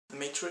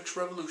Matrix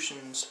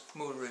Revolutions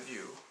movie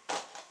review.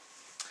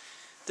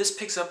 This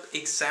picks up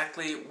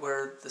exactly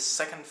where the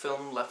second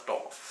film left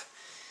off.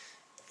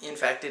 In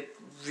fact, it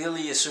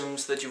really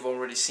assumes that you've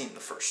already seen the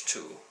first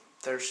two.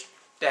 There's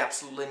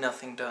absolutely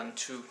nothing done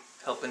to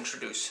help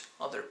introduce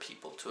other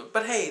people to it.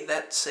 But hey,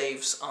 that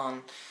saves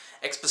on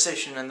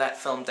exposition, and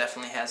that film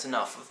definitely has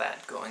enough of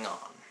that going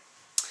on.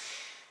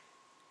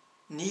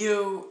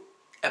 Neo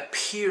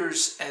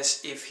appears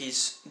as if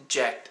he's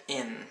jacked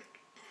in.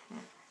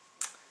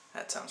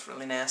 That sounds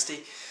really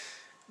nasty.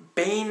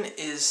 Bane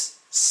is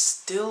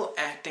still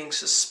acting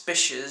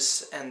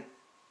suspicious, and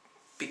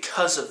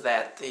because of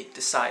that, they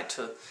decide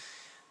to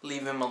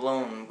leave him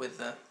alone with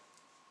the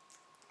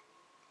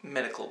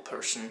medical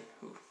person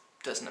who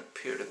doesn't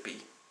appear to be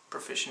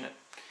proficient at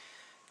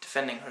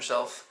defending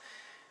herself.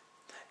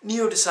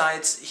 Neo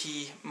decides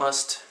he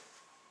must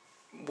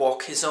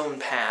walk his own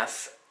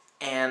path,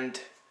 and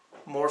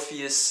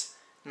Morpheus,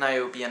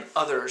 Niobe, and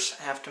others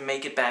have to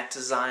make it back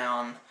to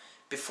Zion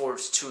before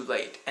it's too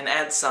late. And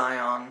at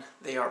Zion,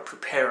 they are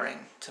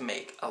preparing to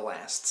make a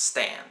last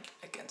stand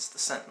against the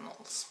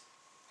Sentinels.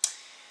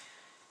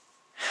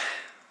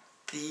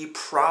 The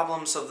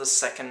problems of the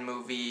second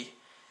movie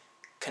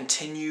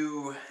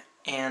continue,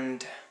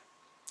 and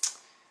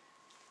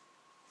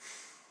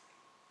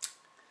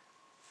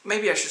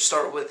maybe I should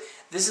start with,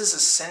 this is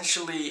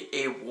essentially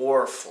a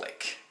war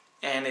flick,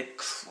 and it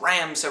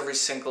crams every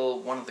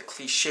single one of the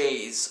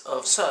cliches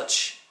of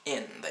such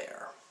in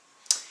there.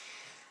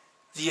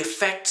 The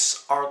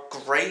effects are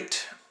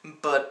great,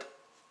 but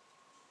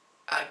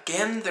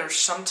again, they're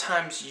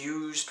sometimes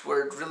used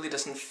where it really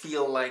doesn't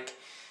feel like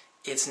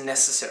it's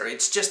necessary.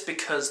 It's just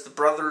because the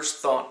brothers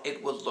thought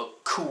it would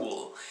look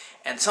cool,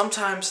 and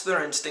sometimes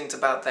their instincts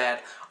about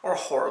that are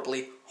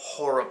horribly,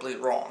 horribly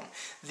wrong.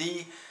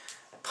 The,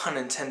 pun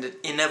intended,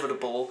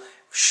 inevitable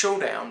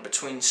showdown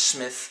between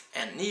Smith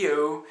and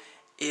Neo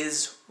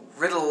is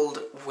riddled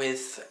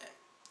with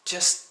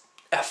just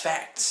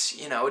effects.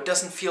 You know, it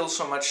doesn't feel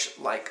so much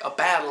like a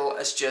battle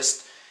as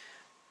just,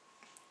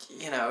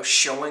 you know,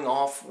 showing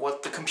off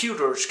what the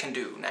computers can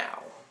do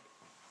now.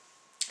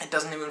 It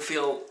doesn't even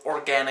feel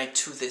organic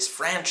to this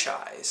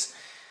franchise.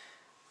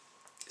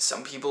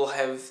 Some people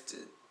have,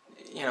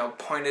 you know,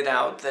 pointed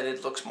out that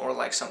it looks more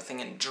like something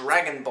in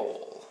Dragon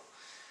Ball.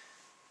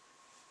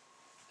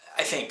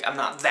 I think I'm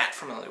not that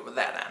familiar with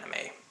that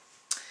anime.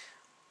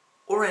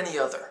 Or any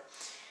other.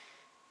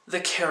 The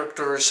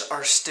characters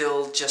are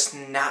still just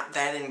not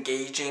that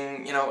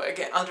engaging, you know,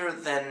 again, other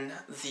than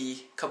the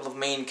couple of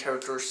main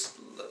characters,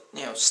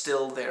 you know,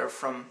 still there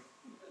from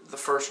the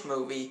first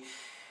movie.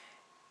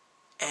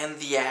 And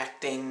the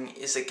acting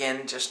is,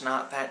 again, just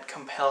not that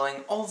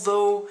compelling,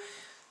 although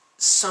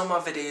some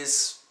of it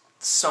is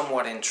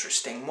somewhat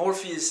interesting.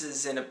 Morpheus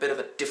is in a bit of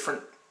a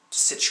different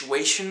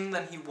situation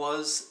than he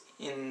was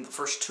in the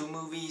first two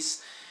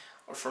movies,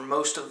 or for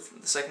most of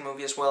the second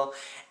movie as well,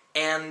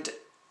 and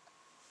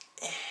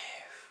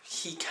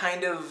he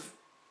kind of,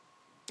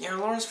 you know,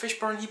 Lawrence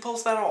Fishburne, he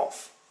pulls that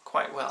off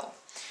quite well.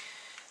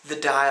 The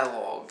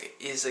dialogue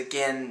is,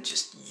 again,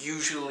 just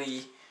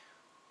usually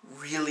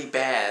really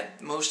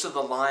bad. Most of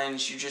the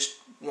lines you just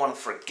want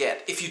to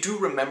forget. If you do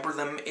remember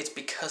them, it's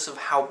because of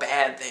how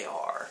bad they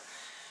are.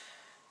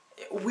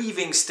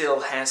 Weaving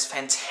still has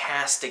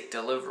fantastic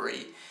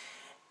delivery,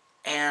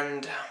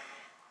 and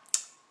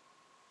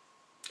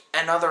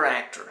another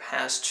actor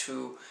has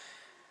to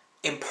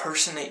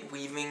impersonate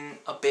Weaving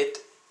a bit,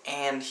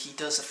 and he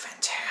does a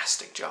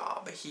fantastic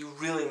job. He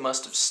really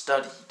must have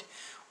studied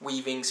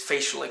Weaving's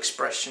facial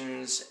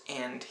expressions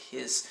and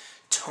his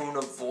tone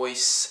of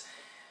voice,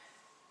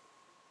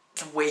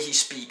 the way he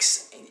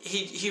speaks.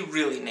 He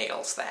really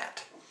nails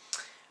that.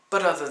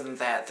 But other than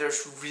that,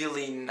 there's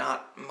really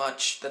not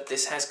much that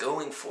this has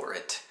going for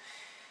it.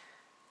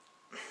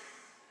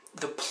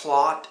 The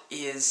plot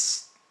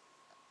is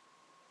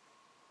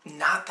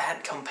not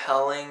that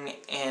compelling,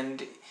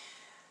 and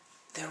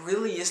there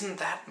really isn't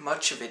that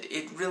much of it.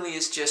 It really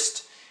is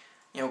just,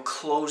 you know,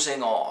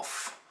 closing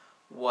off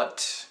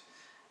what,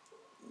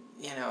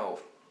 you know,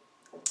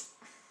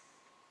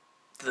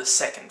 the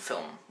second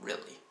film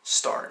really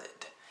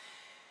started.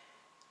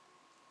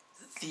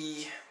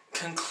 The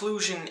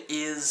conclusion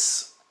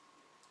is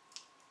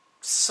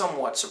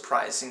somewhat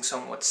surprising,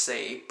 some would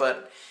say,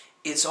 but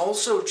it's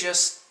also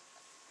just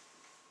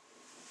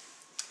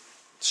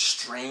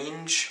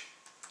strange.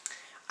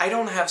 I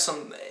don't have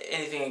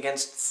anything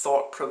against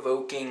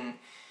thought-provoking,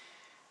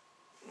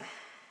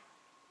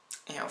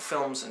 you know,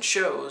 films and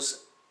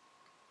shows,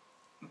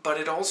 but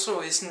it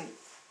also isn't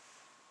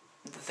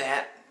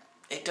that,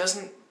 it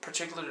doesn't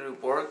particularly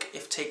work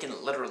if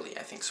taken literally,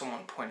 I think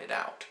someone pointed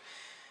out.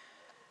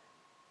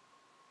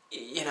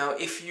 You know,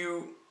 if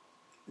you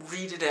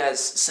read it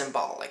as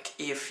symbolic,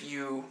 if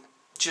you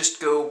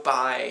just go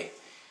by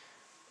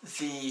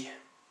the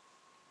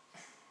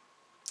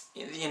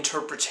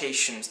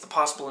interpretations, the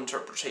possible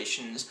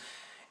interpretations,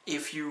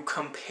 if you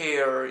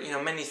compare, you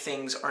know, many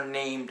things are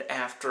named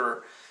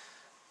after,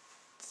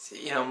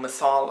 you know,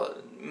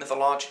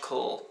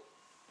 mythological,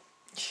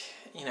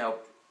 you know,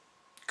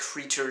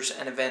 creatures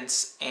and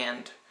events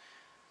and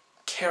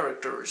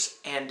characters,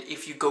 and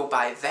if you go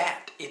by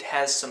that, it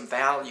has some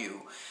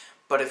value.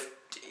 But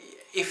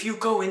if you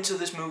go into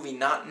this movie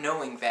not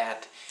knowing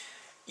that,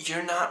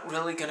 you're not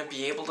really going to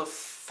be able to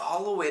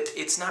follow it.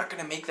 It's not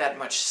going to make that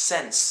much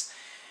sense.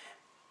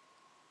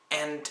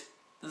 And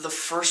the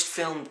first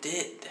film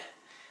did.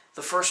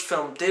 The first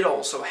film did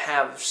also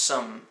have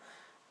some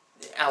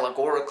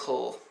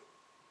allegorical,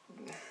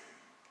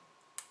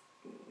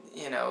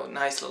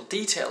 nice little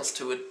details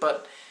to it,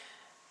 but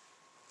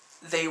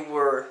they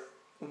were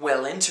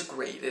well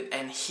integrated,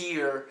 and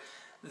here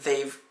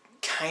they've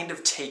kind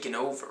of taken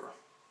over.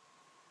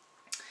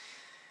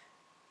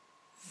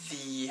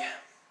 The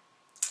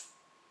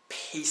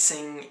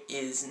pacing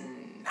is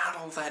not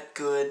all that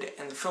good,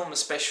 and the film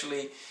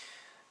especially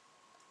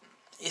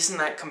isn't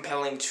that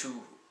compelling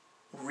to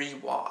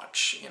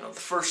rewatch. The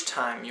first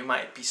time you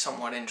might be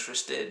somewhat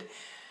interested,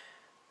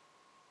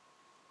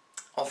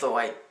 although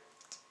I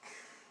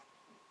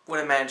would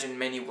imagine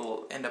many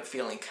will end up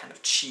feeling kind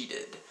of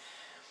cheated.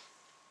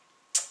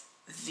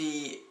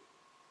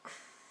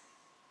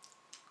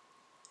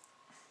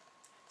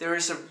 There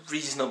is a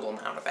reasonable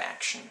amount of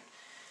action,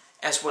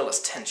 as well as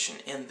tension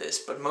in this,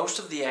 but most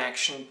of the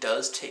action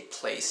does take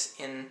place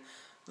in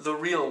the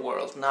real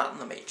world, not in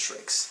the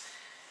Matrix.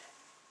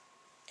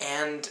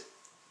 And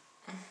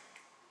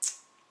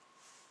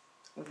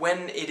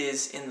when it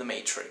is in the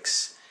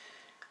Matrix,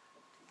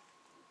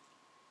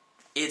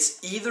 it's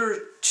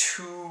either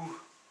too,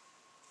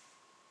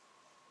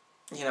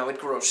 it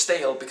grows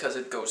stale because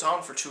it goes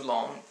on for too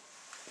long,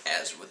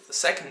 as with the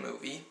second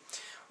movie,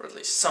 or at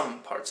least some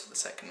parts of the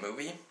second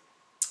movie,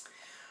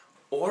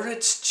 or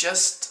it's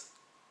just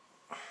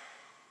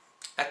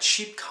a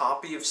cheap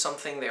copy of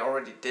something they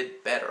already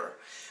did better.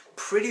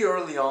 Pretty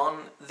early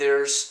on,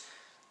 there's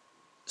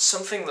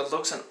something that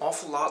looks an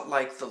awful lot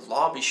like the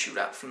lobby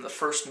shootout from the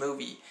first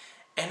movie,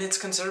 and it's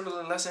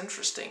considerably less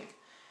interesting.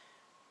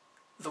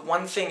 The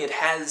one thing it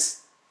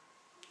has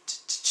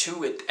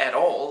to it at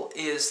all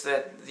is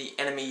that the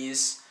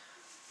enemies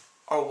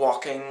are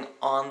walking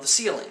on the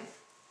ceiling.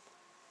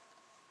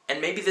 And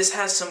maybe this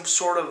has some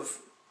sort of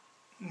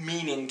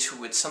meaning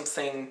to it,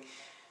 something,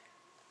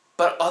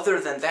 but other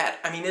than that,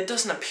 it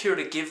doesn't appear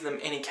to give them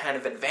any kind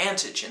of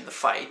advantage in the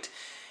fight,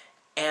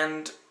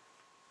 and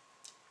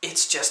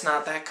it's just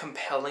not that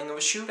compelling of a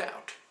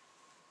shootout.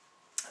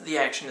 The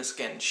action is,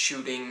 again,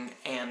 shooting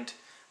and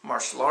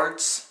martial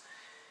arts,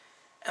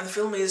 and the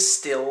film is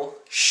still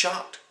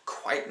shot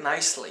quite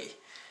nicely.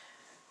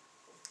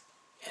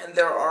 And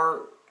there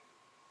are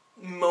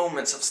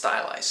moments of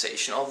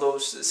stylization, although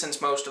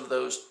since most of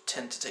those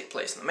tend to take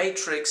place in the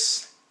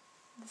Matrix,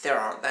 there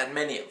aren't that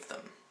many of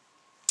them.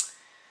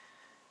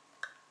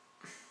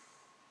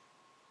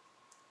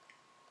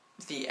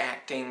 The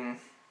acting,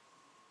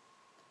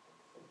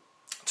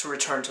 to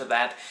return to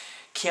that,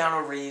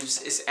 Keanu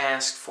Reeves is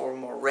asked for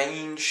more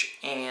range,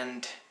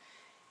 and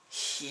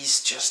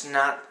he's just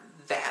not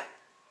that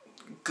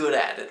good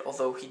at it,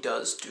 although he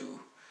does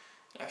do,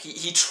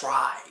 he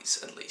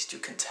tries, at least, you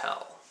can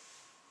tell.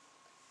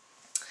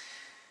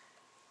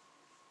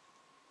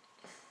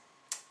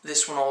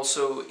 This one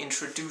also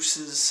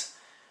introduces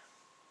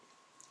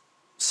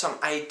some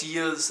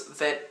ideas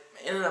that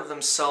in and of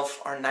themselves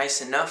are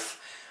nice enough,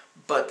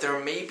 but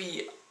they're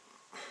maybe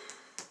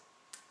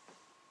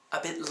a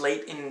bit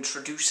late in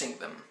introducing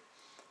them.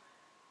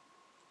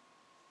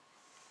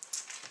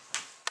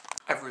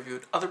 I've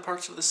reviewed other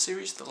parts of this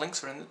series, the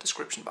links are in the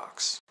description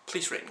box.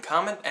 Please rate and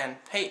comment, and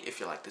hey, if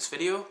you like this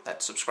video,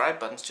 that subscribe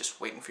button's just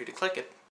waiting for you to click it.